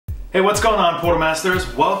Hey, what's going on, Portal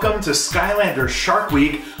Masters? Welcome to Skylanders Shark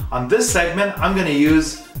Week. On this segment, I'm going to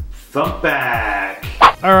use Thumpback.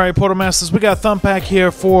 Alright, Portal Masters, we got Thumpback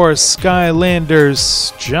here for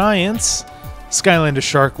Skylanders Giants, Skylanders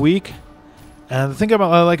Shark Week. And the thing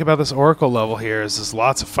I like about this Oracle level here is there's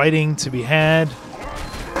lots of fighting to be had.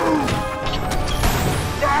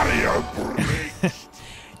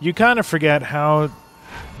 You kind of forget how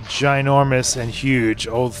ginormous and huge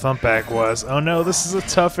old Thumpback was. Oh no, this is a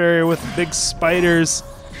tough area with big spiders,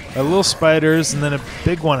 little spiders, and then a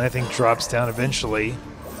big one I think drops down eventually.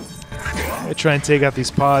 I try and take out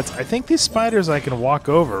these pods. I think these spiders I can walk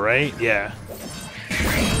over, right? Yeah.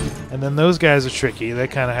 And then those guys are tricky. They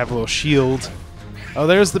kind of have a little shield. Oh,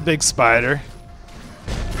 there's the big spider.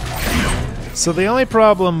 So the only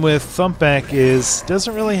problem with Thumpback is it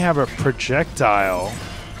doesn't really have a projectile.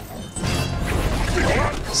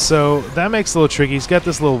 So that makes it a little tricky. He's got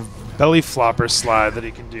this little belly flopper slide that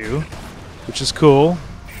he can do, which is cool.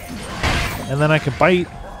 And then I can bite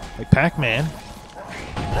like Pac-Man.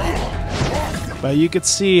 But you can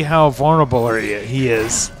see how vulnerable he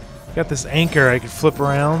is. Got this anchor I can flip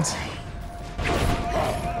around.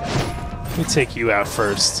 Let me take you out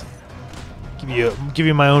first. Give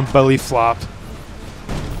you my own belly flop.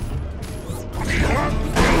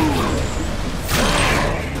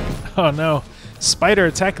 Oh no. Spider,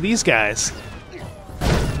 attack these guys.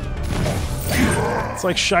 It's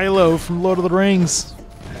like Shiloh from Lord of the Rings.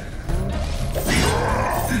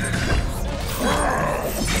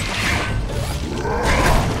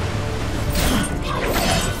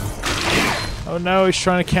 Oh no, he's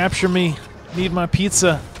trying to capture me. Need my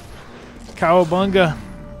pizza. Cowabunga.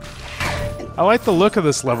 I like the look of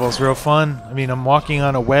this level. It's real fun. I mean, I'm walking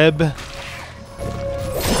on a web.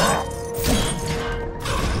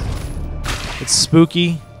 It's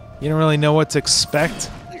spooky. You don't really know what to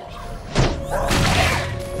expect.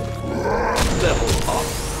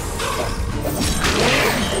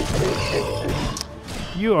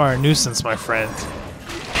 You are a nuisance, my friend.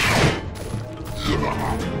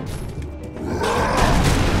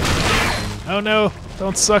 Oh no,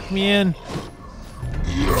 don't suck me in.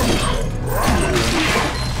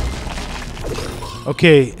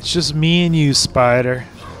 Okay, it's just me and you, Spider.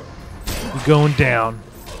 You're going down.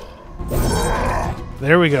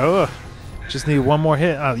 There we go. Ugh. Just need one more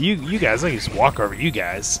hit. Oh, you guys, I can just walk over you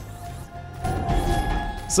guys.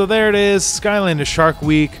 So there it is, Skylanders Shark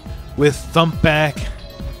Week with Thumpback,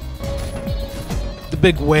 the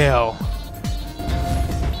big whale.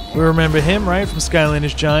 We remember him, right, from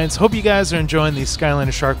Skylanders Giants. Hope you guys are enjoying these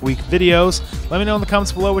Skylanders Shark Week videos. Let me know in the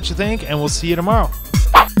comments below what you think, and we'll see you tomorrow.